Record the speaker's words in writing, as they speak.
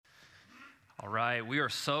All right, we are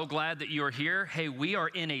so glad that you are here. Hey, we are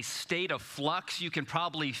in a state of flux. You can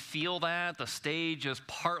probably feel that. The stage is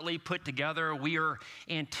partly put together. We are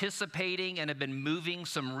anticipating and have been moving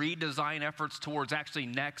some redesign efforts towards actually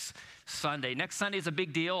next Sunday. Next Sunday is a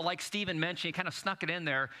big deal. Like Stephen mentioned, he kind of snuck it in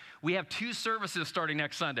there. We have 2 services starting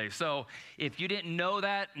next Sunday. So if you didn't know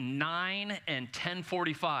that, 9 and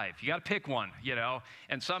 10:45. You got to pick one,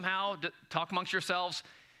 and somehow talk amongst yourselves.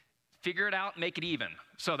 Figure it out, make it even.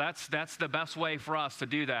 So that's the best way for us to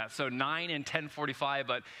do that. So 9 and 10:45,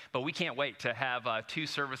 but we can't wait to have 2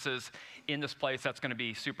 services in this place. That's going to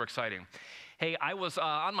be super exciting. Hey, I was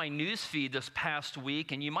on my news feed this past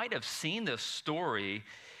week, and you might have seen this story.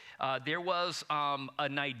 There was a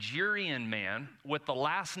Nigerian man with the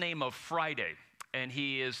last name of Friday, and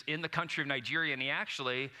he is in the country of Nigeria, and he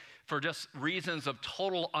actually, for just reasons of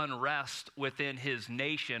total unrest within his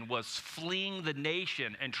nation, was fleeing the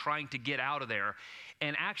nation and trying to get out of there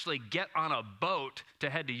and actually get on a boat to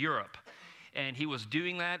head to Europe. And he was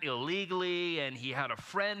doing that illegally, and he had a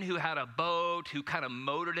friend who had a boat who kind of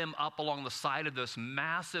motored him up along the side of this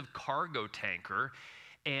massive cargo tanker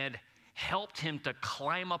and helped him to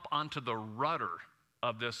climb up onto the rudder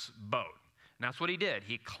of this boat. And that's what he did.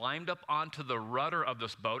 He climbed up onto the rudder of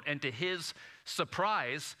this boat, and to his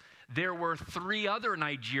surprise, there were 3 other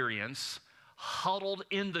Nigerians huddled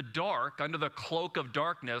in the dark under the cloak of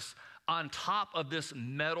darkness on top of this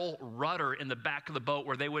metal rudder in the back of the boat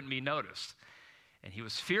where they wouldn't be noticed. And he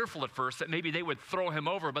was fearful at first that maybe they would throw him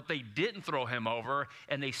over, but they didn't throw him over,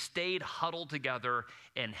 and they stayed huddled together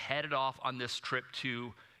and headed off on this trip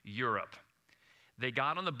to Europe. They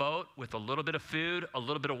got on the boat with a little bit of food, a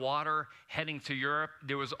little bit of water, heading to Europe.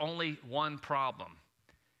 There was only one problem.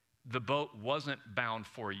 The boat wasn't bound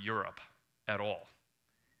for Europe at all.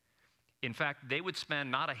 In fact, they would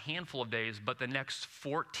spend not a handful of days, but the next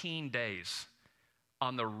 14 days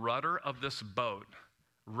on the rudder of this boat,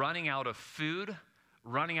 running out of food,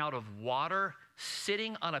 running out of water,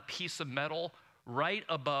 sitting on a piece of metal right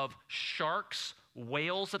above sharks,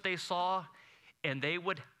 whales that they saw, and they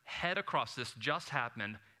would head across, this just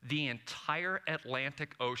happened, the entire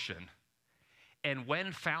Atlantic Ocean. And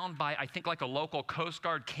when found by, I think like a local Coast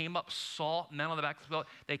Guard came up, saw men on the back of the boat,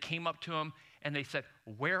 they came up to him and they said,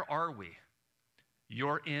 "Where are we?"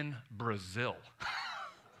 "You're in Brazil."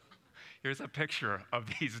 Here's a picture of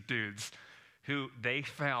these dudes who they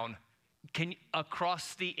found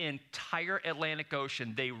across the entire Atlantic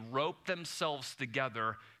Ocean. They roped themselves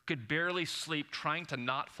together, could barely sleep, trying to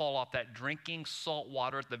not fall off that drinking salt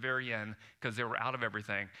water at the very end because they were out of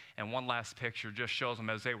everything. And one last picture just shows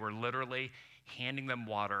them as they were literally handing them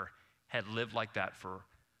water, had lived like that for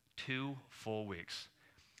 2 full weeks.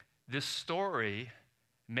 This story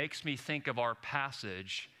makes me think of our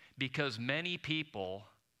passage because many people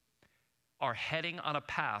are heading on a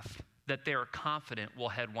path that they are confident will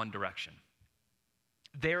head one direction.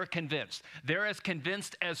 They're convinced. They're as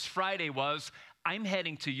convinced as Friday was, I'm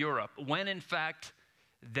heading to Europe, when in fact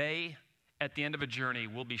they, at the end of a journey,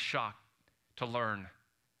 will be shocked to learn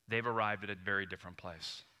they've arrived at a very different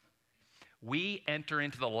place. We enter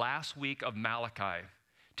into the last week of Malachi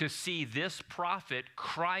to see this prophet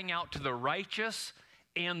crying out to the righteous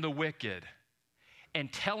and the wicked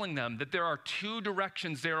and telling them that there are 2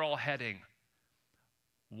 directions they're all heading.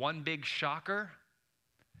 One big shocker,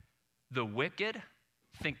 the wicked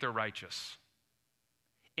think they're righteous.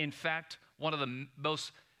 In fact, one of the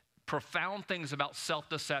most profound things about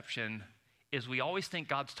self-deception is we always think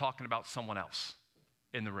God's talking about someone else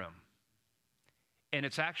in the room. And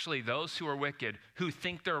it's actually those who are wicked who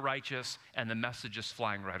think they're righteous, and the message is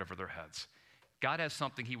flying right over their heads. God has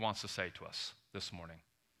something he wants to say to us this morning.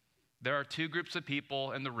 There are 2 groups of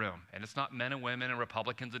people in the room, and it's not men and women and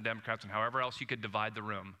Republicans and Democrats and however else you could divide the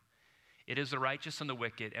room. It is the righteous and the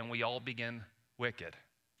wicked, and we all begin wicked.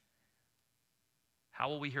 How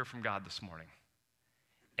will we hear from God this morning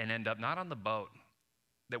and end up not on the boat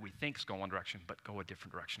that we think is going one direction, but go a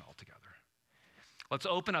different direction altogether? Let's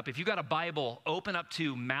open up. If you got a Bible, open up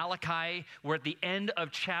to Malachi. We're at the end of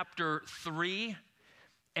chapter 3.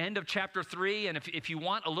 End of chapter 3. And if you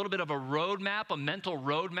want a little bit of a roadmap, a mental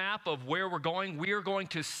roadmap of where we're going, we are going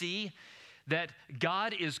to see that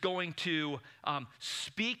God is going to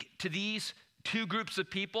speak to these 2 groups of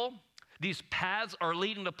people. These paths are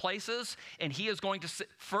leading to places, and he is going to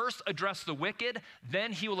first address the wicked,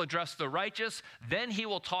 then he will address the righteous, then he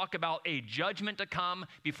will talk about a judgment to come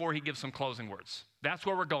before he gives some closing words. That's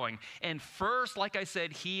where we're going. And first, like I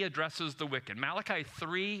said, he addresses the wicked. Malachi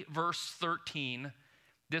 3, verse 13,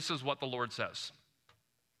 this is what the Lord says.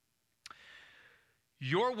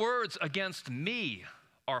 "Your words against me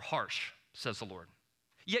are harsh, says the Lord.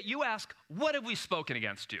 Yet you ask, what have we spoken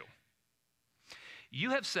against you?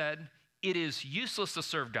 You have said it is useless to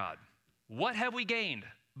serve God. What have we gained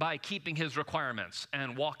by keeping his requirements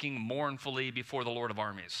and walking mournfully before the Lord of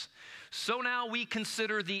armies? So now we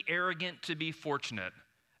consider the arrogant to be fortunate.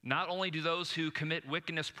 Not only do those who commit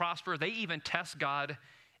wickedness prosper, they even test God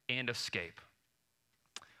and escape.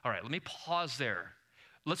 All right, let me pause there.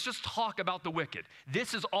 Let's just talk about the wicked.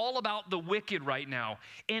 This is all about the wicked right now.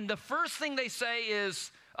 And the first thing they say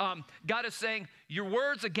is, God is saying, your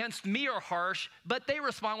words against me are harsh, but they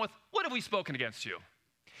respond with, what have we spoken against you?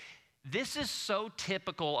 This is so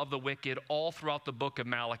typical of the wicked all throughout the book of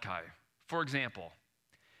Malachi. For example,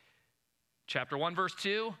 chapter 1, verse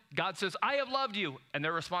 2, God says, I have loved you. And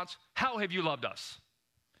their response, how have you loved us?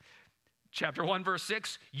 Chapter 1, verse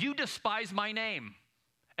 6, you despise my name.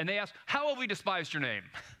 And they ask, how have we despised your name?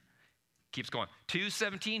 Keeps going.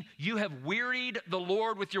 2:17, you have wearied the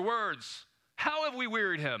Lord with your words. How have we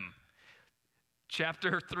wearied him?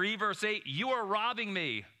 Chapter 3, verse 8, you are robbing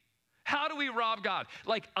me. How do we rob God?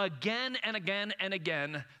 Like again and again and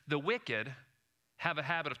again, the wicked have a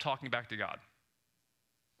habit of talking back to God.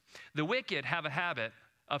 The wicked have a habit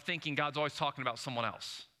of thinking God's always talking about someone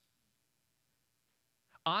else.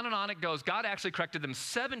 On and on it goes. God actually corrected them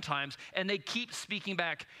 7 times, and they keep speaking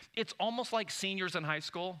back. It's almost like seniors in high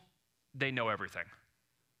school. They know everything.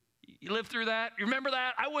 You lived through that? You remember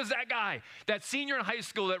that? I was that guy, that senior in high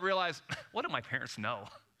school that realized, what do my parents know?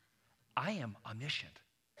 I am omniscient.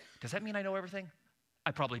 Does that mean I know everything?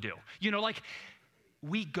 I probably do. You know, like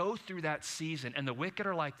we go through that season, and the wicked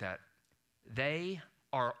are like that. They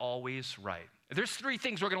are always right. There's 3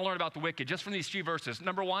 things we're going to learn about the wicked just from these 3 verses.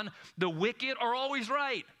 Number 1, the wicked are always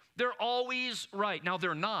right. They're always right. Now,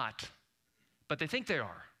 they're not, but they think they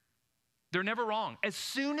are. They're never wrong. As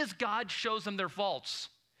soon as God shows them their faults,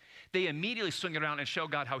 they immediately swing it around and show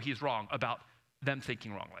God how he's wrong about them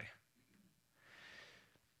thinking wrongly.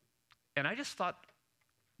 And I just thought,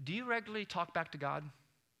 do you regularly talk back to God?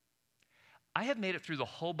 I have made it through the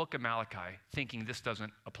whole book of Malachi thinking this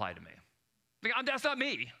doesn't apply to me. Like, that's not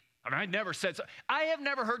me. I mean, I never said so. I have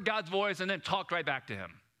never heard God's voice and then talked right back to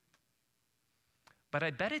him. But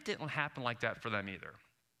I bet it didn't happen like that for them either.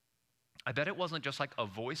 I bet it wasn't just like a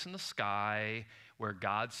voice in the sky where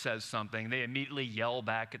God says something. They immediately yell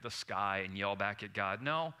back at the sky and yell back at God.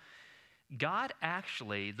 No, God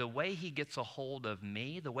actually, the way he gets a hold of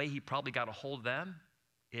me, the way he probably got a hold of them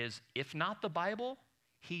is, if not the Bible,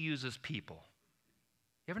 he uses people.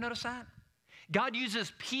 You ever notice that? God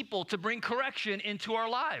uses people to bring correction into our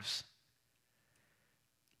lives.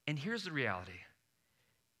 And here's the reality.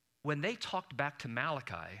 When they talked back to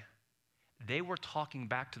Malachi, they were talking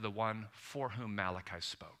back to the one for whom Malachi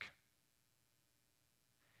spoke.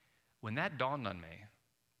 When that dawned on me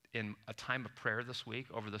in a time of prayer this week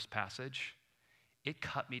over this passage, it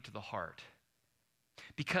cut me to the heart.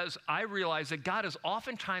 Because I realize that God is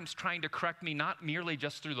oftentimes trying to correct me, not merely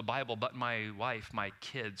just through the Bible, but my wife, my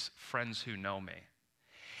kids, friends who know me.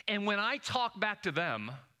 And when I talk back to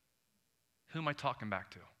them, who am I talking back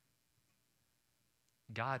to?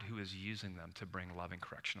 God, who is using them to bring loving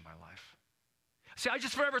correction in my life. See, I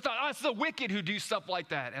just forever thought, it's the wicked who do stuff like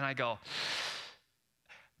that. And I go,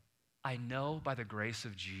 I know by the grace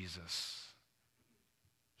of Jesus,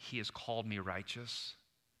 he has called me righteous.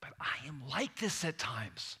 But I am like this at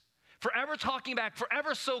times. Forever talking back,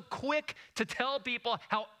 forever so quick to tell people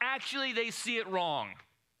how actually they see it wrong.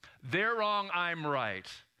 They're wrong, I'm right.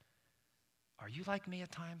 Are you like me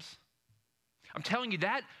at times? I'm telling you,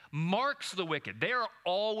 that marks the wicked. They are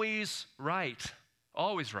always right.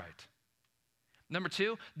 Always right. Number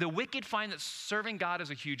 2, the wicked find that serving God is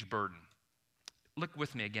a huge burden. Look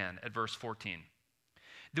with me again at verse 14.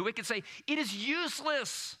 The wicked say, it is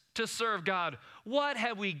useless to serve God. What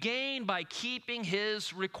have we gained by keeping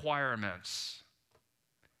his requirements?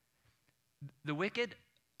 The wicked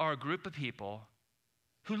are a group of people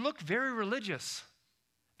who look very religious.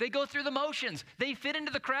 They go through the motions. They fit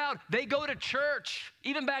into the crowd. They go to church,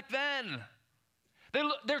 even back then.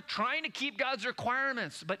 They're trying to keep God's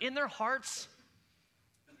requirements, but in their hearts,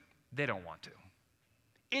 they don't want to.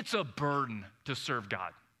 It's a burden to serve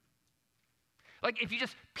God. Like if you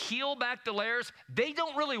just peel back the layers, they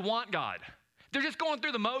don't really want God. They're just going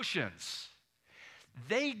through the motions.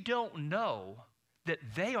 They don't know that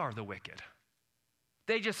they are the wicked.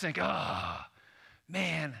 They just think,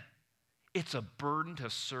 man, it's a burden to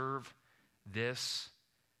serve this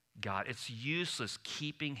God. It's useless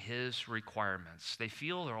keeping his requirements. They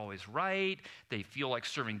feel they're always right. They feel like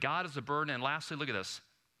serving God is a burden. And lastly, look at this.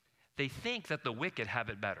 They think that the wicked have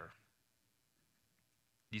it better.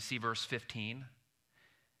 Do you see verse 15?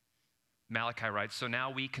 Malachi writes, so now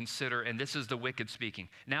we consider, and this is the wicked speaking,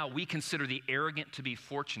 now we consider the arrogant to be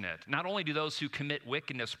fortunate. Not only do those who commit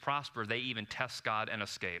wickedness prosper, they even test God and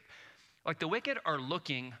escape. Like the wicked are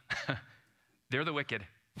looking, they're the wicked,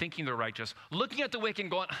 thinking they're righteous, looking at the wicked and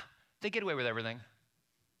going, they get away with everything.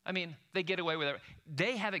 I mean, they get away with it.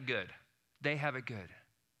 They have it good. They have it good.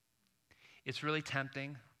 It's really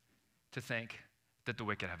tempting to think that the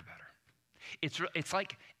wicked have it better. It's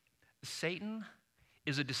like Satan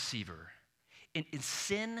is a deceiver. And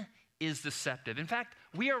sin is deceptive. In fact,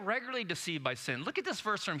 we are regularly deceived by sin. Look at this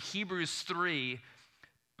verse from Hebrews 3,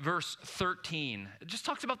 verse 13. It just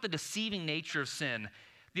talks about the deceiving nature of sin.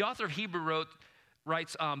 The author of Hebrews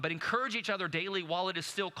writes, but encourage each other daily while it is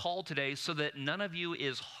still called today, so that none of you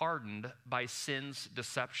is hardened by sin's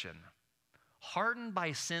deception. Hardened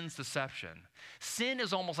by sin's deception. Sin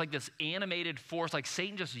is almost like this animated force, like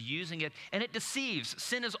Satan just using it, and it deceives.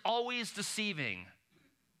 Sin is always deceiving.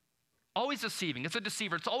 Always deceiving. It's a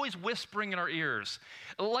deceiver. It's always whispering in our ears.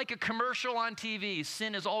 Like a commercial on TV,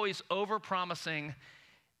 sin is always over-promising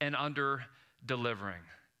and under-delivering.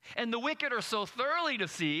 And the wicked are so thoroughly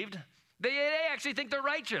deceived, they actually think they're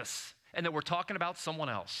righteous and that we're talking about someone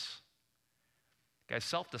else. Guys,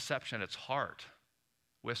 self-deception at its heart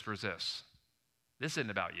whispers this. This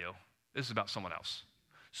isn't about you. This is about someone else.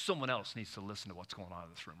 Someone else needs to listen to what's going on in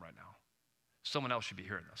this room right now. Someone else should be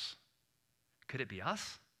hearing this. Could it be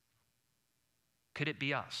us? Could it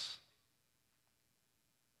be us?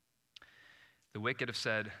 The wicked have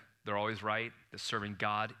said they're always right, that serving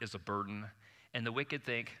God is a burden, and the wicked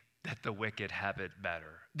think that the wicked have it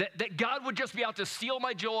better. That God would just be out to steal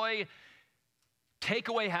my joy, take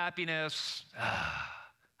away happiness.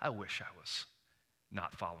 I wish I was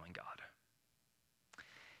not following God.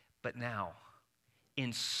 But now,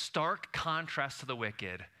 in stark contrast to the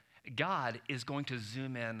wicked, God is going to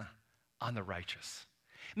zoom in on the righteous.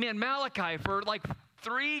 Man, Malachi, for like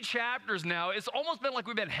 3 chapters now, it's almost been like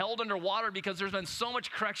we've been held underwater because there's been so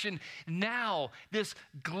much correction. Now, this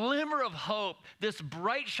glimmer of hope, this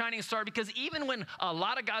bright shining star, because even when a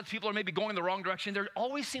lot of God's people are maybe going the wrong direction, there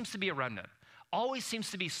always seems to be a remnant. Always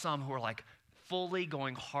seems to be some who are like fully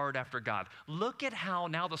going hard after God. Look at how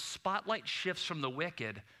now the spotlight shifts from the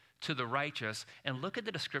wicked to the righteous, and look at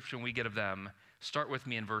the description we get of them. Start with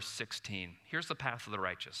me in verse 16. Here's the path of the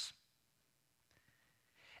righteous.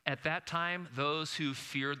 At that time, those who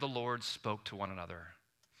feared the Lord spoke to one another.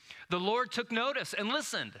 The Lord took notice and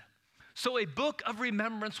listened. So a book of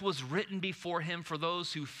remembrance was written before him for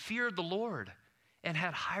those who feared the Lord and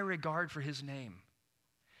had high regard for his name.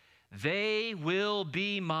 They will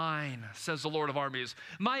be mine, says the Lord of armies,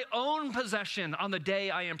 my own possession on the day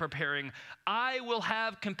I am preparing. I will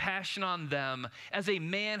have compassion on them as a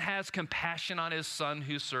man has compassion on his son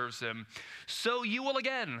who serves him. So you will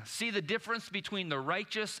again see the difference between the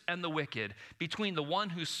righteous and the wicked, between the one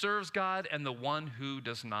who serves God and the one who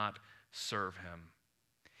does not serve him.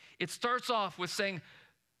 It starts off with saying,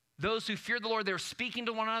 those who feared the Lord, they were speaking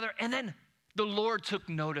to one another, and then the Lord took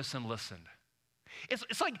notice and listened.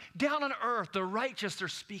 It's like down on earth, the righteous, they're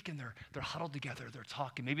speaking, they're huddled together, they're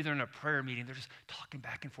talking. Maybe they're in a prayer meeting, they're just talking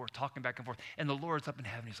back and forth. And the Lord's up in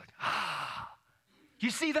heaven, he's like,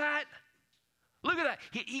 you see that? Look at that.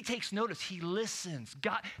 He takes notice, he listens.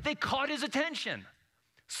 God, they caught his attention.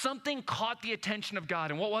 Something caught the attention of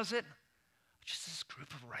God, and what was it? Just this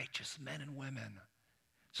group of righteous men and women,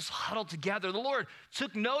 just huddled together. The Lord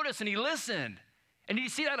took notice and he listened. And you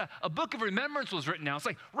see that a book of remembrance was written down. It's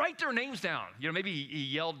like, write their names down. You know, maybe he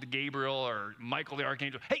yelled to Gabriel or Michael the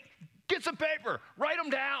archangel, hey, get some paper, write them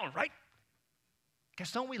down, right?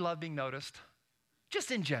 Guys, don't we love being noticed?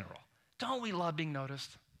 Just in general, don't we love being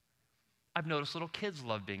noticed? I've noticed little kids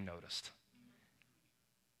love being noticed.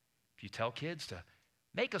 If you tell kids to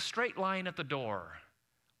make a straight line at the door,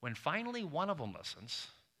 when finally one of them listens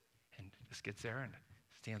and just gets there and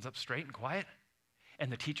stands up straight and quiet, and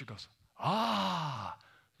the teacher goes,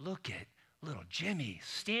 look at little Jimmy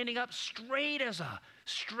standing up straight as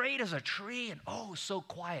a tree and so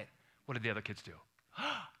quiet. What did the other kids do?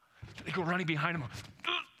 They go running behind him.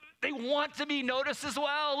 They want to be noticed as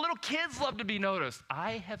well. Little kids love to be noticed.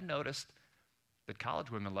 I have noticed that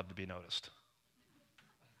college women love to be noticed.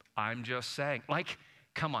 I'm just saying, like,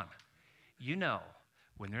 come on. You know,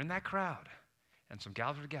 when they're in that crowd and some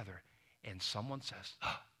gals are together and someone says,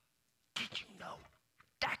 did you know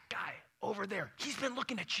that guy over there, he's been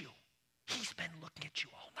looking at you. He's been looking at you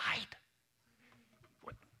all night.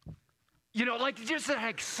 What? You know, like just that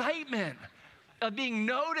excitement of being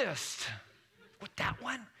noticed. With that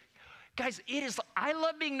one, guys, I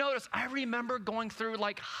love being noticed. I remember going through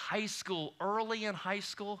like high school, early in high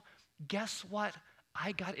school. Guess what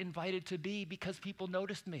I got invited to be because people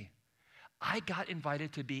noticed me? I got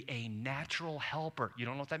invited to be a natural helper. You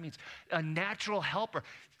don't know what that means? A natural helper.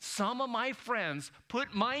 Some of my friends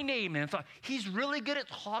put my name in and thought, he's really good at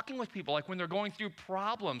talking with people, like when they're going through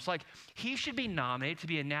problems. Like, he should be nominated to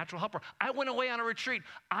be a natural helper. I went away on a retreat.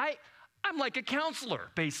 I'm like a counselor,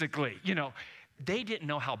 basically, you know. They didn't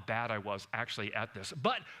know how bad I was actually at this.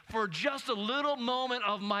 But for just a little moment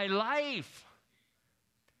of my life,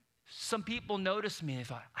 some people noticed me and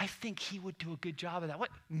thought, I think he would do a good job of that. What,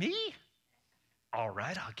 me? All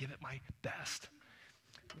right, I'll give it my best.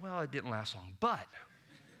 Well, it didn't last long, but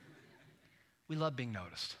we love being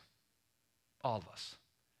noticed. All of us.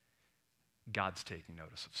 God's taking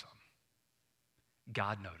notice of some.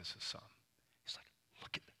 God notices some. He's like,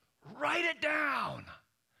 look at, write it down.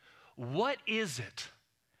 What is it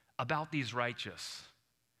about these righteous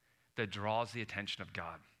that draws the attention of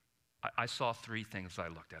God? I saw three things as I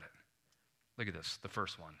looked at it. Look at this, the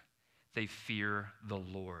first one. They fear the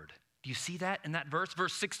Lord. Do you see that in that verse?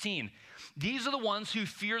 Verse 16. These are the ones who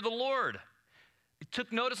fear the Lord. It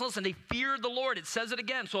took notice, listen, they feared the Lord. It says it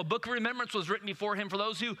again. So a book of remembrance was written before him for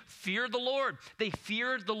those who feared the Lord. They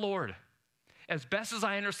feared the Lord. As best as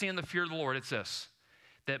I understand the fear of the Lord, it's this,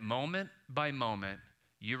 that moment by moment,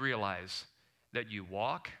 you realize that you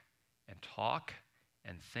walk and talk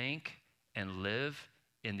and think and live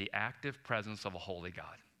in the active presence of a holy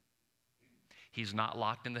God. He's not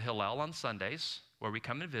locked in the Hillel on Sundays where we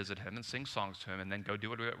come and visit him and sing songs to him and then go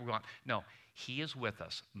do whatever we want. No, he is with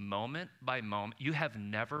us moment by moment. You have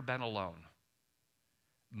never been alone.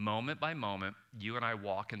 Moment by moment, you and I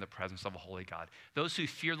walk in the presence of a holy God. Those who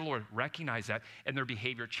fear the Lord recognize that, and their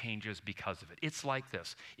behavior changes because of it. It's like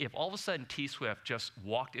this. If all of a sudden T. Swift just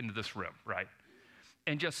walked into this room, right,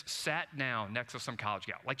 and just sat down next to some college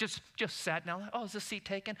gal, like just sat down, oh, is this seat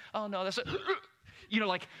taken? Oh, no, that's it. You know,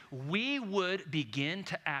 like we would begin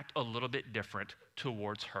to act a little bit different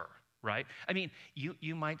towards her, right? I mean,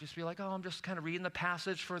 you might just be like, oh, I'm just kind of reading the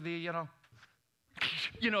passage for the,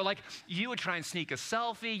 like you would try and sneak a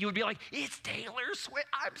selfie. You would be like, it's Taylor Swift.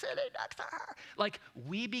 I'm sitting next to her. Like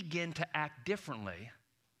we begin to act differently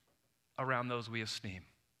around those we esteem.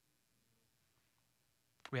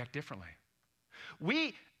 We act differently.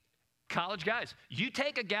 We, college guys, you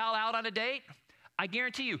take a gal out on a date, I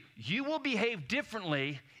guarantee you, you will behave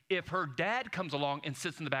differently if her dad comes along and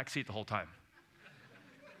sits in the back seat the whole time.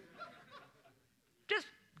 Just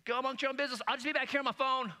go amongst your own business. I'll just be back here on my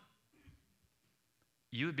phone.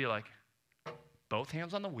 You would be like, both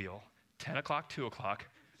hands on the wheel, 10 o'clock, 2 o'clock,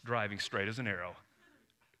 driving straight as an arrow.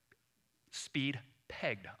 Speed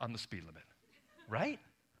pegged on the speed limit, right?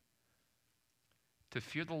 To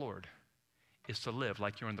fear the Lord is to live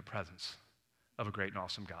like you're in the presence of a great and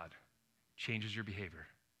awesome God. Changes your behavior.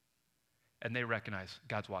 And they recognize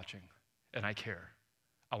God's watching, and I care.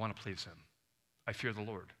 I want to please him. I fear the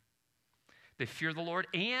Lord. They fear the Lord.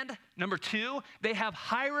 And number two, they have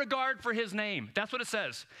high regard for his name. That's what it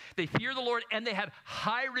says. They fear the Lord and they had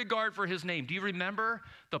high regard for his name. Do you remember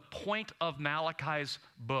the point of Malachi's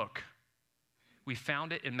book? We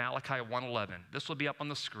found it in Malachi 1:11. This will be up on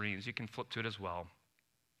the screens. You can flip to it as well.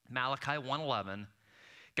 Malachi 1:11.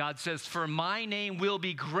 God says, for my name will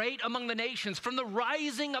be great among the nations, from the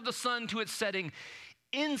rising of the sun to its setting.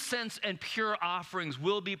 Incense and pure offerings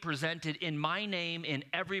will be presented in my name in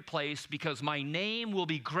every place, because my name will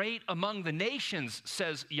be great among the nations,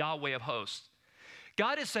 says Yahweh of hosts.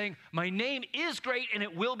 God is saying, my name is great and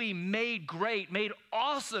it will be made great, made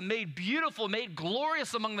awesome, made beautiful, made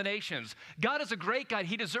glorious among the nations. God is a great God.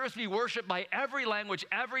 He deserves to be worshiped by every language,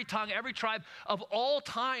 every tongue, every tribe of all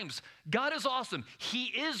times. God is awesome. He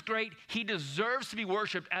is great. He deserves to be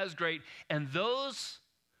worshiped as great. And those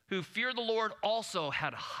who fear the Lord also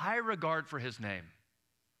had high regard for his name.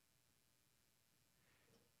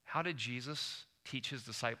 How did Jesus teach his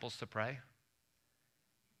disciples to pray?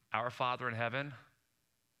 Our Father in heaven,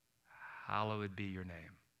 hallowed be your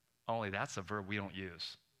name. Only that's a verb we don't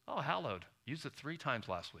use. Oh, hallowed. Used it 3 times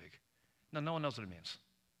last week. No one knows what it means.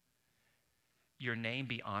 Your name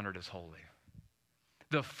be honored as holy.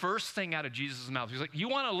 The first thing out of Jesus' mouth, he's like, you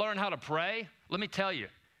want to learn how to pray? Let me tell you.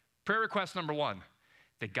 Prayer request number 1,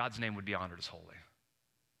 that God's name would be honored as holy.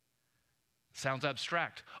 Sounds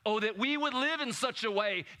abstract. Oh, that we would live in such a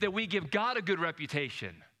way that we give God a good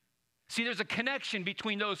reputation. See, there's a connection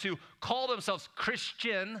between those who call themselves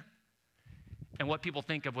Christian and what people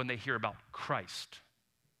think of when they hear about Christ.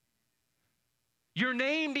 Your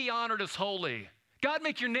name be honored as holy. God,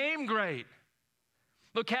 make your name great.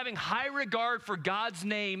 Look, having high regard for God's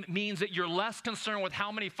name means that you're less concerned with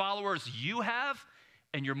how many followers you have,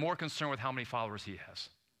 and you're more concerned with how many followers he has.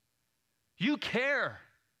 You care.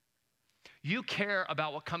 You care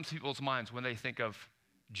about what comes to people's minds when they think of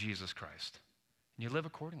Jesus Christ. And you live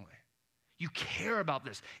accordingly. You care about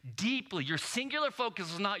this deeply. Your singular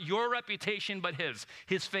focus is not your reputation, but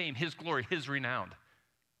his fame, his glory, his renown.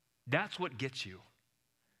 That's what gets you.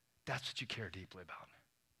 That's what you care deeply about.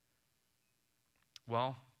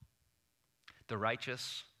 Well, the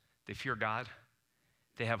righteous, they fear God.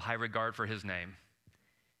 They have high regard for his name.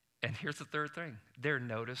 And here's the third thing. They're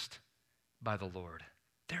noticed by the Lord.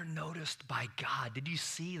 They're noticed by God. Did you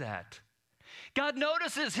see that? God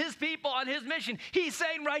notices his people on his mission. He's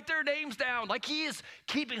saying, write their names down, like he is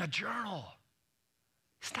keeping a journal.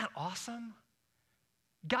 Isn't that awesome?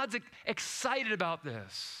 God's excited about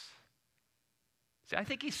this. See, I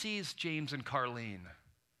think he sees James and Carlene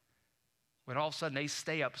when all of a sudden they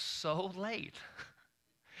stay up so late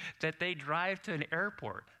that they drive to an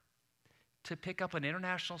airport to pick up an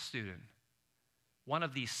international student, one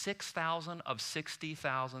of the 6,000 of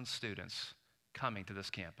 60,000 students coming to this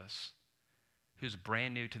campus, who's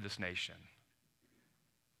brand new to this nation.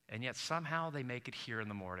 And yet somehow they make it here in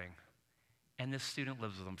the morning, and this student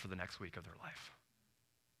lives with them for the next week of their life.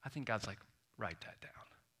 I think God's like, write that down.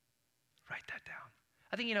 Write that down.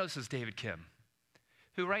 I think he notices David Kim,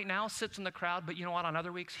 who right now sits in the crowd, but you know what? On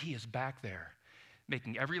other weeks, he is back there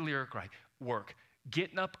making every lyric right, work,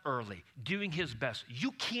 getting up early, doing his best.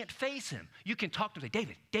 You can't face him. You can talk to him, say,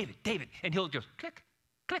 David, David, David, and he'll just click,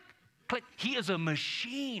 click, click. He is a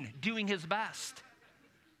machine doing his best.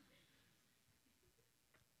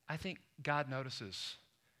 I think God notices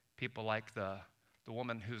people like the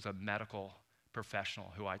woman who's a medical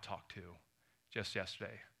professional who I talked to just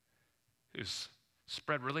yesterday, who's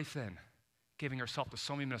spread really thin, giving herself to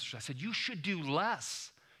so many ministers. I said, you should do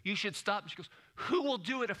less. You should stop. And she goes, who will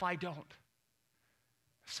do it if I don't?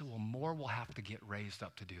 I said, well, more will have to get raised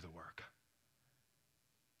up to do the work.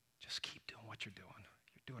 Just keep doing what you're doing.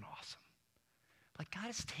 You're doing awesome. Like God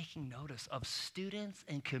is taking notice of students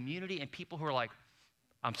and community and people who are like,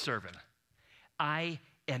 I'm serving. I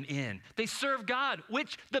am in. They serve God,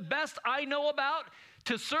 which the best I know about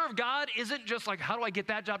to serve God isn't just like, how do I get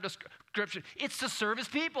that job description? It's to serve his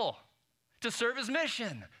people, to serve his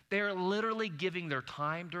mission. They are literally giving their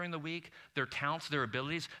time during the week, their talents, their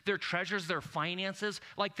abilities, their treasures, their finances.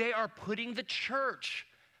 Like they are putting the church,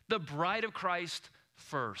 the bride of Christ,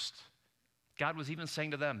 first. God was even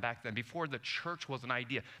saying to them back then, before the church was an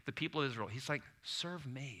idea, the people of Israel, he's like, serve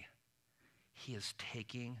me. He is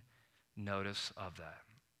taking notice of that.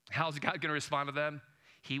 How's God going to respond to them?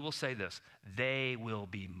 He will say this, they will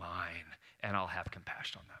be mine, and I'll have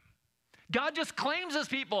compassion on them. God just claims his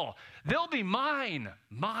people. They'll be mine,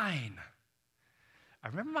 mine. I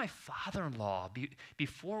remember my father-in-law,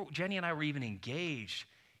 before Jenny and I were even engaged,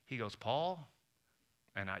 he goes, Paul,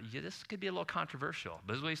 and this could be a little controversial,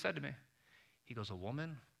 but this is what he said to me. He goes, a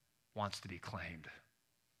woman wants to be claimed.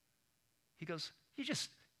 He goes, you just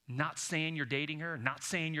not saying you're dating her, not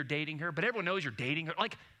saying you're dating her, but everyone knows you're dating her.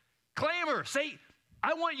 Like, claim her. Say,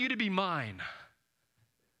 I want you to be mine.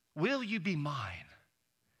 Will you be mine?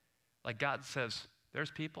 Like God says,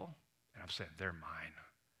 there's people, and I'm saying they're mine,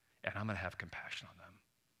 and I'm going to have compassion on them.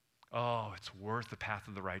 Oh, it's worth the path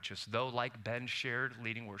of the righteous. Though, like Ben shared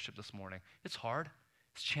leading worship this morning, it's hard,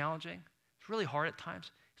 it's challenging, it's really hard at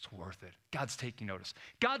times. It's worth it. God's taking notice.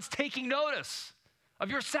 God's taking notice of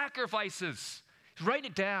your sacrifices. He's writing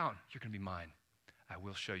it down. You're going to be mine. I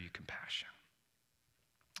will show you compassion.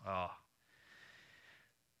 Oh.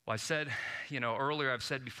 Well, I said, earlier I've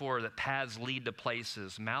said before that paths lead to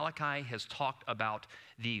places. Malachi has talked about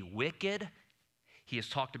the wicked. He has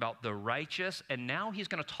talked about the righteous. And now he's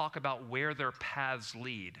going to talk about where their paths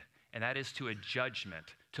lead. And that is to a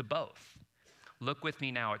judgment, to both. Look with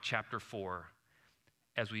me now at chapter 4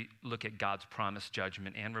 as we look at God's promised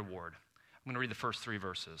judgment and reward. I'm going to read the first 3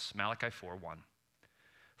 verses. Malachi 4:1.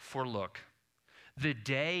 For look, the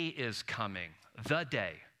day is coming, the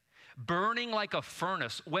day, burning like a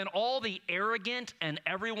furnace, when all the arrogant and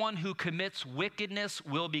everyone who commits wickedness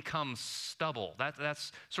will become stubble.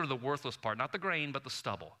 That's sort of the worthless part, not the grain, but the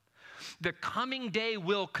stubble. The coming day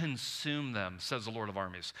will consume them, says the Lord of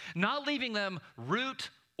armies, not leaving them root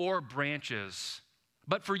or branches.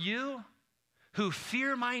 But for you who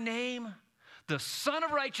fear my name, the Son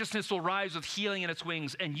of Righteousness will rise with healing in its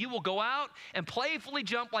wings, and you will go out and playfully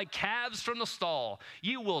jump like calves from the stall.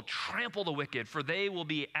 You will trample the wicked, for they will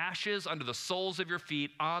be ashes under the soles of your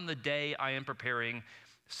feet on the day I am preparing,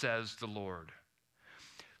 says the Lord.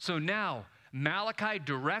 So now, Malachi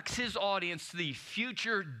directs his audience to the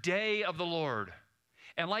future day of the Lord.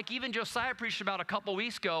 And like even Josiah preached about a couple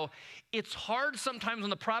weeks ago, it's hard sometimes when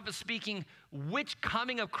the prophet's speaking, which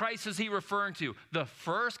coming of Christ is he referring to? The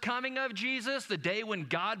first coming of Jesus, the day when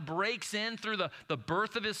God breaks in through the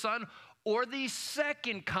birth of his son, or the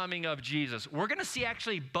second coming of Jesus. We're going to see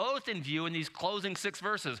actually both in view in these closing 6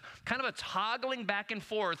 verses, kind of a toggling back and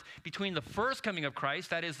forth between the first coming of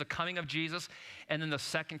Christ, that is the coming of Jesus, and then the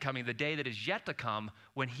second coming, the day that is yet to come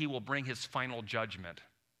when he will bring his final judgment.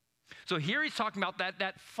 So here he's talking about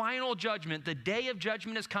that final judgment. The day of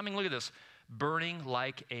judgment is coming. Look at this, burning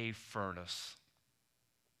like a furnace.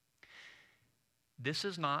 This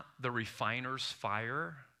is not the refiner's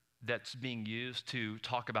fire that's being used to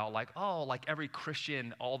talk about like every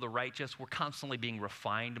Christian, all the righteous, we're constantly being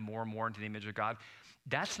refined more and more into the image of God.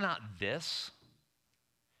 That's not this.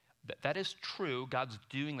 That is true. God's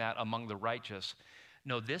doing that among the righteous.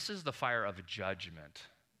 No, this is the fire of judgment.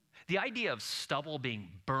 The idea of stubble being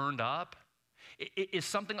burned up is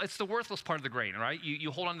something, it's the worthless part of the grain, right? You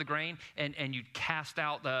hold on to the grain and you cast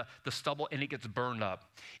out the stubble and it gets burned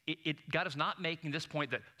up. God is not making this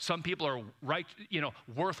point that some people are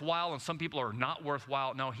worthwhile and some people are not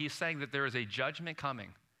worthwhile. No, he's saying that there is a judgment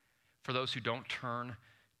coming for those who don't turn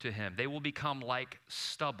to him. They will become like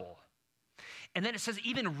stubble. And then it says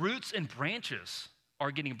even roots and branches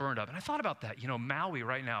are getting burned up. And I thought about that. Maui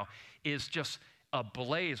right now is just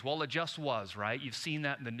ablaze. Well, it just was, right? You've seen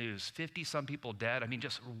that in the news. 50-some people dead. I mean,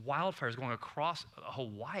 just wildfires going across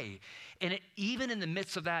Hawaii. And even in the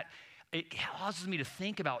midst of that, it causes me to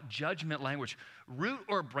think about judgment language. Root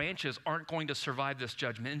or branches aren't going to survive this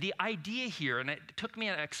judgment. And the idea here, and it took me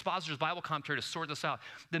an expositor's Bible commentary to sort this out,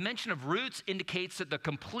 the mention of roots indicates that the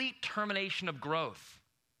complete termination of growth.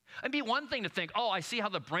 It'd be one thing to think, I see how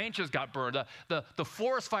the branches got burned. The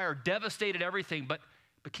forest fire devastated everything. But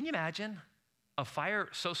can you imagine a fire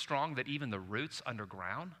so strong that even the roots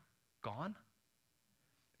underground gone?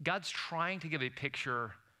 God's trying to give a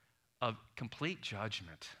picture of complete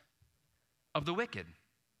judgment of the wicked.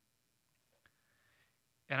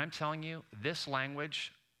 And I'm telling you, this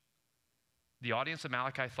language, the audience of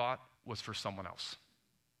Malachi thought was for someone else.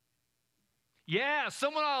 Yeah,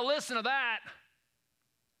 someone ought to listen to that.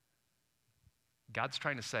 God's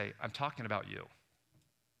trying to say, I'm talking about you.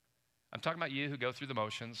 I'm talking about you who go through the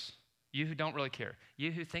motions, you who don't really care,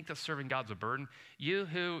 you who think that serving God's a burden, you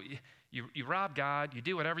who you rob God, you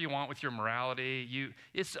do whatever you want with your morality,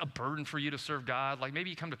 it's a burden for you to serve God. Like maybe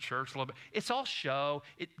you come to church a little bit. It's all show.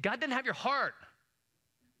 God didn't have your heart.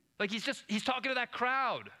 Like he's talking to that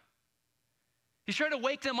crowd. He's trying to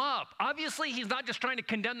wake them up. Obviously, he's not just trying to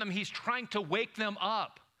condemn them. He's trying to wake them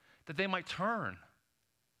up that they might turn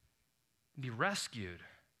and be rescued.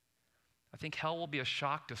 I think hell will be a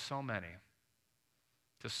shock to so many.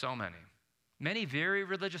 To so many. Many very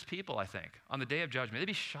religious people, I think, on the day of judgment, they'd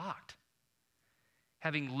be shocked.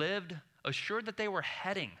 Having lived, assured that they were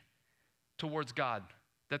heading towards God,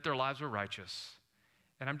 that their lives were righteous.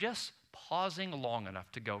 And I'm just pausing long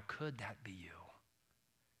enough to go, could that be you?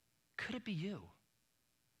 Could it be you?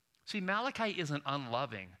 See, Malachi isn't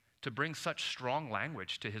unloving to bring such strong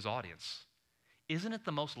language to his audience. Isn't it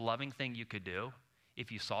the most loving thing you could do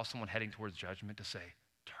if you saw someone heading towards judgment to say,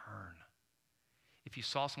 turn? If you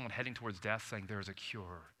saw someone heading towards death saying there is a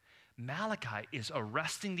cure. Malachi is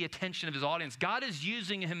arresting the attention of his audience. God is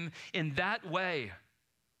using him in that way.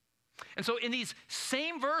 And so in these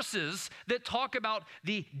same verses that talk about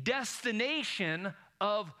the destination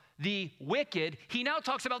of the wicked, he now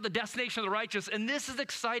talks about the destination of the righteous. And this is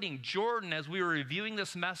exciting. Jordan, as we were reviewing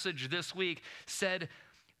this message this week, said,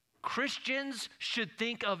 Christians should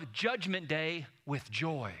think of Judgment Day with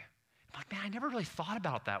joy. I'm like, man, I never really thought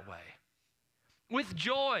about it that way. With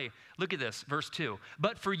joy. Look at this, verse 2.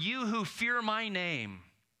 But for you who fear my name.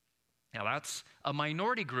 Now that's a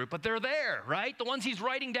minority group, but they're there, right? The ones he's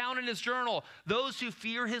writing down in his journal. Those who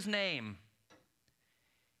fear his name.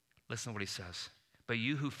 Listen to what he says. But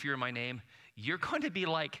you who fear my name, you're going to be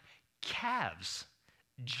like calves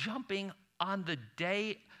jumping on the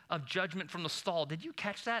day of judgment from the stall. Did you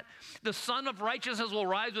catch that? The Son of Righteousness will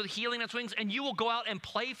rise with healing in its wings, and you will go out and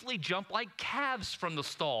playfully jump like calves from the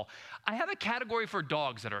stall. I have a category for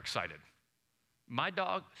dogs that are excited. My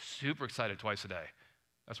dog, super excited twice a day.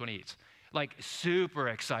 That's when he eats. Like, super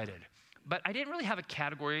excited. But I didn't really have a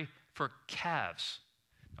category for calves.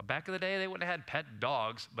 Now, back in the day, they wouldn't have had pet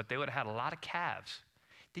dogs, but they would have had a lot of calves.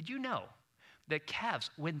 Did you know that calves,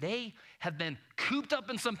 when they have been cooped up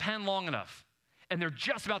in some pen long enough, and they're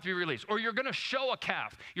just about to be released, or you're gonna show a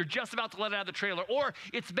calf, you're just about to let it out of the trailer, or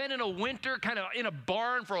it's been in a winter, kind of in a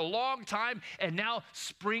barn for a long time, and now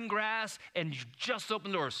spring grass, and you just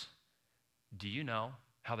open doors. Do you know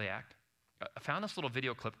how they act? I found this little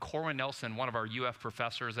video clip. Corwin Nelson, one of our UF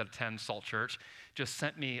professors that attends Salt Church, just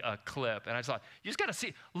sent me a clip. And I thought, you just got to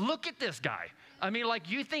see, look at this guy. I mean, like,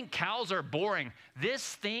 you think cows are boring.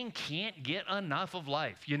 This thing can't get enough of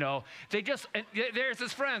life, you know. There's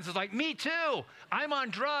his friends. It's like, me too. I'm on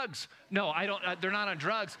drugs. No, I don't. They're not on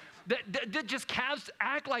drugs. Just calves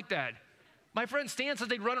act like that. My friend Stan says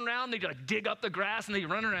they run around, they like dig up the grass, and they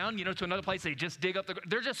run around, you know, to another place. They just dig up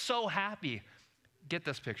they're just so happy. Get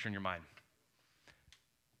this picture in your mind.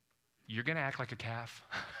 You're going to act like a calf.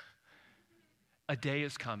 A day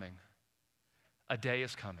is coming. A day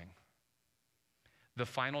is coming. The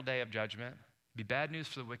final day of judgment. Be bad news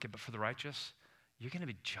for the wicked, but for the righteous, you're going to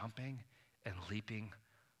be jumping and leaping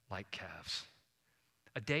like calves.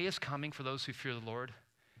 A day is coming for those who fear the Lord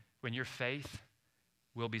when your faith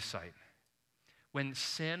will be sight. When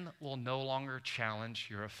sin will no longer challenge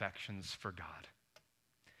your affections for God.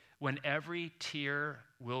 When every tear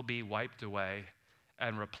will be wiped away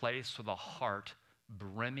and replaced with a heart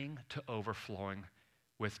brimming to overflowing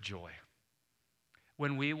with joy.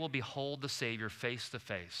 When we will behold the Savior face to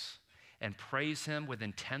face and praise him with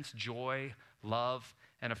intense joy, love,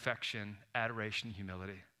 and affection, adoration,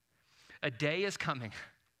 humility. A day is coming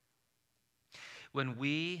when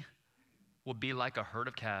we will be like a herd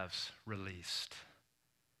of calves released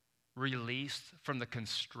from the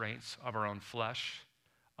constraints of our own flesh,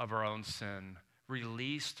 of our own sin,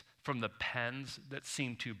 released from the pens that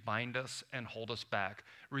seem to bind us and hold us back,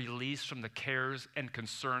 released from the cares and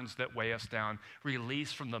concerns that weigh us down,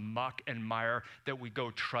 released from the muck and mire that we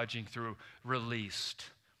go trudging through, released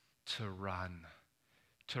to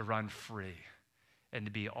run free, and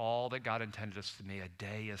to be all that God intended us to be. A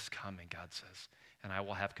day is coming, God says, and I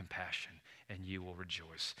will have compassion, and you will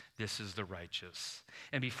rejoice. This is the righteous.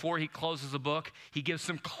 And before he closes the book, he gives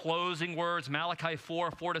some closing words. Malachi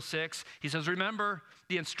 4:4-6. He says, remember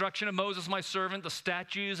the instruction of Moses, my servant, the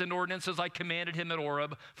statutes and ordinances I commanded him at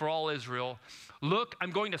Horeb for all Israel. Look,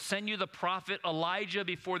 I'm going to send you the prophet Elijah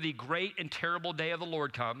before the great and terrible day of the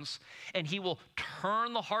Lord comes, and he will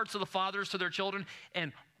turn the hearts of the fathers to their children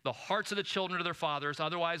and the hearts of the children to their fathers.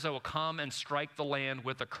 Otherwise, I will come and strike the land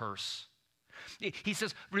with a curse. He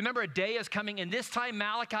says, remember, a day is coming, and this time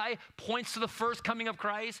Malachi points to the first coming of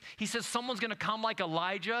Christ. He says someone's going to come like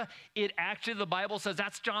Elijah. The Bible says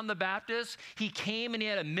that's John the Baptist. He came and he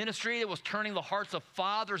had a ministry that was turning the hearts of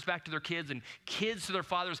fathers back to their kids and kids to their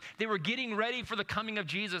fathers. They were getting ready for the coming of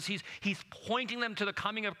Jesus. He's pointing them to the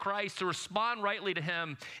coming of Christ to respond rightly to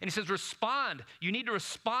him. And he says, respond. You need to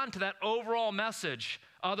respond to that overall message.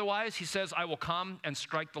 Otherwise, he says, I will come and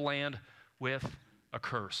strike the land with a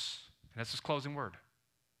curse. And that's his closing word.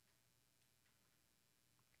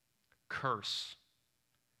 Curse.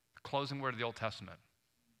 The closing word of the Old Testament.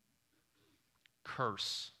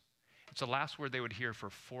 Curse. It's the last word they would hear for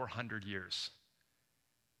 400 years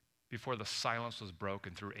before the silence was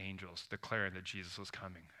broken through angels declaring that Jesus was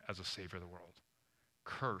coming as a Savior of the world.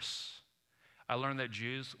 Curse. I learned that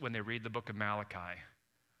Jews, when they read the book of Malachi,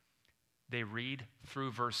 they read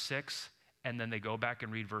through verse 6 and then they go back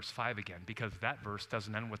and read verse 5 again because that verse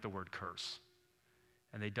doesn't end with the word curse.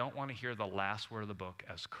 And they don't want to hear the last word of the book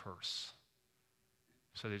as curse.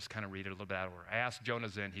 So they just kind of read it a little bit out of order. I asked Jonah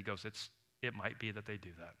Zinn, he goes, it might be that they do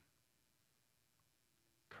that.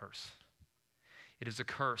 Curse. It is a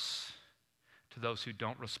curse to those who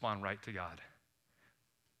don't respond right to God.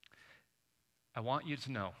 I want you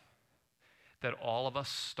to know that all of us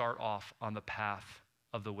start off on the path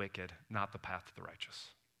of the wicked, not the path of the righteous.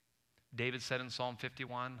 David said in Psalm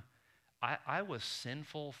 51, I was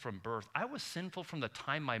sinful from birth. I was sinful from the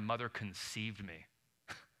time my mother conceived me.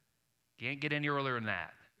 Can't get any earlier than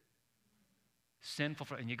that. Sinful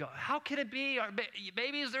and you go, how can it be? Our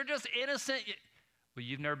babies, they're just innocent. Well,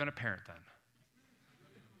 you've never been a parent then.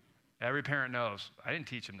 Every parent knows. I didn't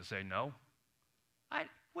teach him to say no.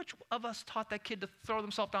 Which of us taught that kid to throw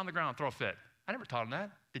themselves down the ground, throw a fit? I never taught him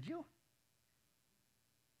that. Did you?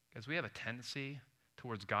 Because we have a tendency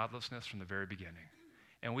towards godlessness from the very beginning.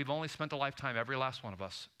 And we've only spent a lifetime, every last one of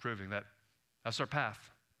us, proving that that's our path.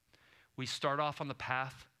 We start off on the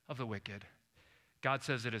path of the wicked. God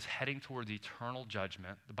says it is heading towards eternal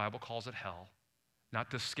judgment. The Bible calls it hell. Not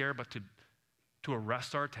to scare, but to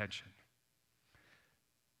arrest our attention.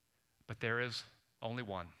 But there is only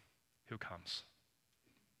one who comes.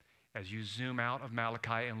 As you zoom out of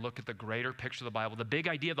Malachi and look at the greater picture of the Bible, the big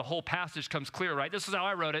idea of the whole passage comes clear, right? This is how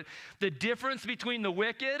I wrote it. The difference between the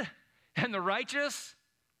wicked and the righteous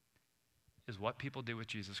is what people do with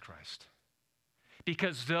Jesus Christ.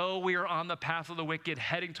 Because though we are on the path of the wicked,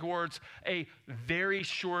 heading towards a very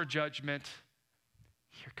sure judgment,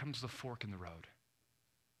 here comes the fork in the road.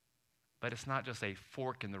 But it's not just a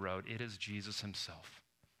fork in the road. It is Jesus himself.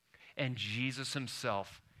 And Jesus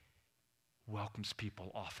himself welcomes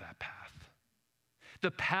people off that path.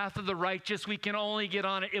 The path of the righteous, we can only get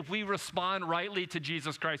on it if we respond rightly to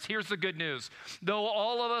Jesus Christ. Here's the good news. Though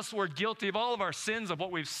all of us were guilty of all of our sins, of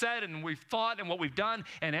what we've said and we've thought and what we've done,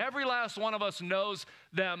 and every last one of us knows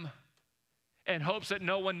them and hopes that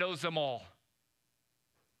no one knows them all,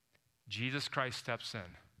 Jesus Christ steps in,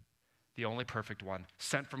 the only perfect one,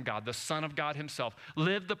 sent from God, the Son of God himself,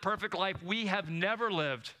 lived the perfect life we have never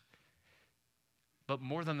lived. But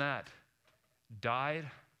more than that, died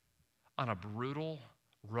on a brutal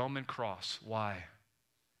Roman cross. Why?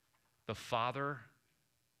 The Father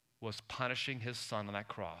was punishing his Son on that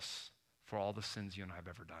cross for all the sins you and I have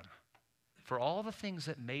ever done, for all the things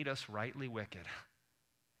that made us rightly wicked.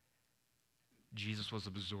 Jesus was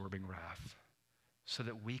absorbing wrath so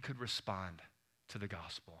that we could respond to the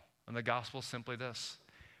gospel. And the gospel is simply this,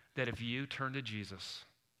 that if you turn to Jesus,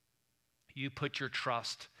 you put your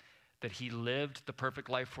trust that he lived the perfect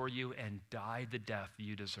life for you and died the death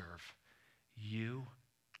you deserve, you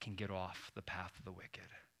can get off the path of the wicked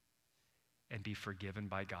and be forgiven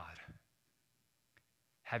by God.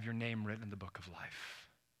 Have your name written in the book of life.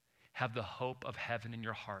 Have the hope of heaven in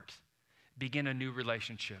your heart. Begin a new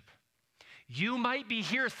relationship. You might be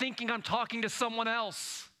here thinking I'm talking to someone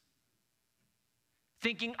else.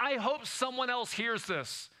 Thinking, I hope someone else hears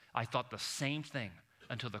this. I thought the same thing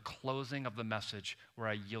until the closing of the message where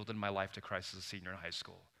I yielded my life to Christ as a senior in high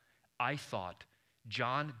school. I thought,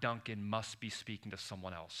 John Duncan must be speaking to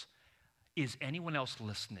someone else. Is anyone else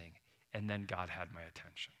listening? And then God had my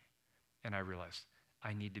attention. And I realized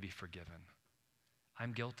I need to be forgiven.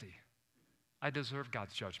 I'm guilty. I deserve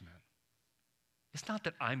God's judgment. It's not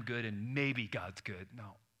that I'm good and maybe God's good.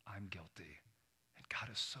 No, I'm guilty. And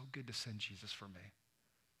God is so good to send Jesus for me.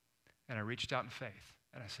 And I reached out in faith.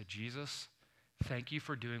 And I said, Jesus, thank you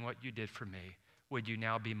for doing what you did for me. Would you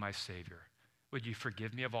now be my Savior? Would you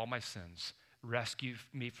forgive me of all my sins? Rescue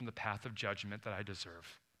me from the path of judgment that I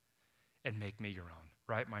deserve, and make me your own.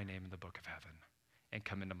 Write my name in the book of heaven and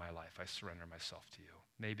come into my life. I surrender myself to you.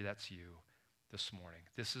 Maybe that's you this morning.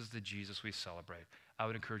 This is the Jesus we celebrate. I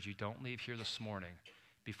would encourage you, don't leave here this morning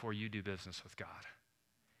before you do business with God,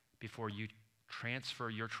 before you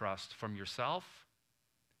transfer your trust from yourself,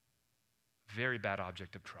 very bad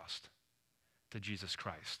object of trust, to Jesus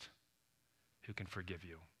Christ, who can forgive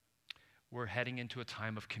you. We're heading into a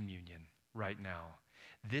time of communion right now.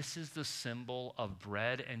 This is the symbol of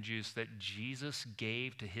bread and juice that Jesus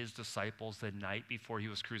gave to his disciples the night before he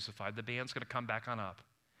was crucified. The band's going to come back on up.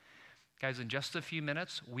 Guys, in just a few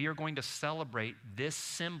minutes, we are going to celebrate this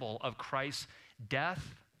symbol of Christ's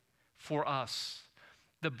death for us.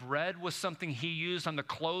 The bread was something he used on the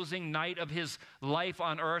closing night of his life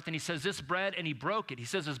on earth, and he says, this bread, and he broke it. He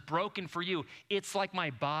says, it's broken for you. It's like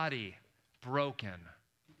my body broken.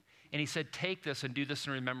 And he said, take this and do this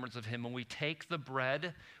in remembrance of him. When we take the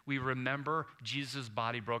bread, we remember Jesus'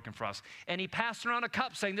 body broken for us. And he passed around a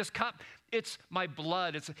cup saying, this cup, it's my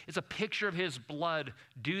blood. It's a picture of his blood.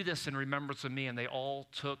 Do this in remembrance of me. And they all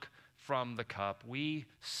took from the cup. We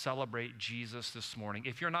celebrate Jesus this morning.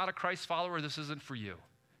 If you're not a Christ follower, this isn't for you.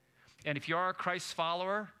 And if you are a Christ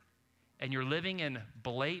follower and you're living in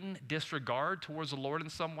blatant disregard towards the Lord in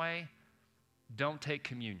some way, don't take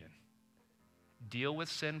communion. Deal with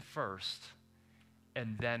sin first,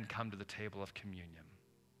 and then come to the table of communion.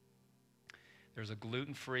 There's a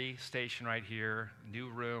gluten-free station right here, new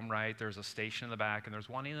room, right? There's a station in the back, and there's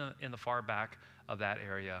one in the far back of that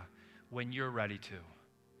area. When you're ready to,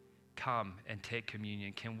 come and take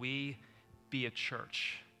communion. Can we be a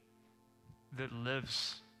church that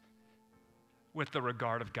lives with the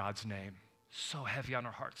regard of God's name so heavy on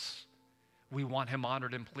our hearts? We want him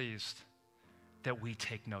honored and pleased, that we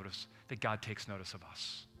take notice, that God takes notice of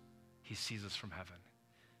us. He sees us from heaven.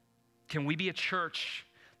 Can we be a church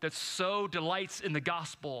that so delights in the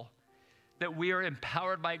gospel that we are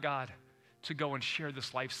empowered by God to go and share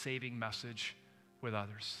this life-saving message with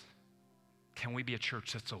others? Can we be a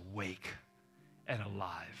church that's awake and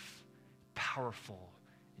alive, powerful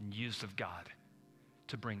and used of God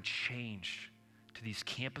to bring change to these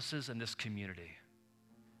campuses and this community,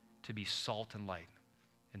 to be salt and light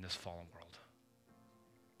in this fallen world?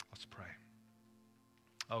 Let's pray.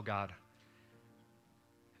 Oh God,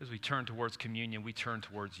 as we turn towards communion, we turn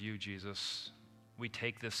towards you, Jesus. We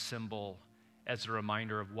take this symbol as a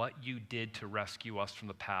reminder of what you did to rescue us from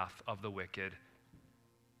the path of the wicked.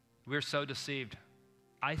 We're so deceived.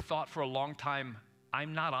 I thought for a long time,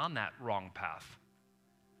 I'm not on that wrong path.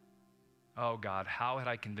 Oh God, how had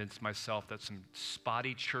I convinced myself that some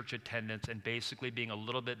spotty church attendance and basically being a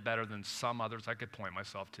little bit better than some others I could point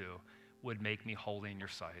myself to would make me holy in your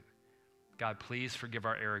sight. God, please forgive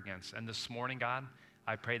our arrogance. And this morning, God,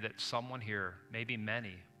 I pray that someone here, maybe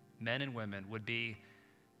many, men and women, would be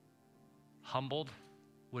humbled,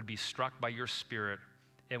 would be struck by your Spirit,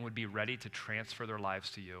 and would be ready to transfer their lives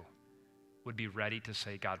to you, would be ready to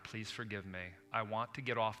say, God, please forgive me. I want to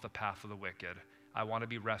get off the path of the wicked. I want to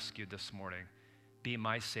be rescued this morning. Be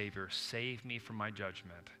my Savior. Save me from my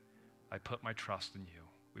judgment. I put my trust in you.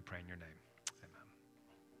 We pray in your name.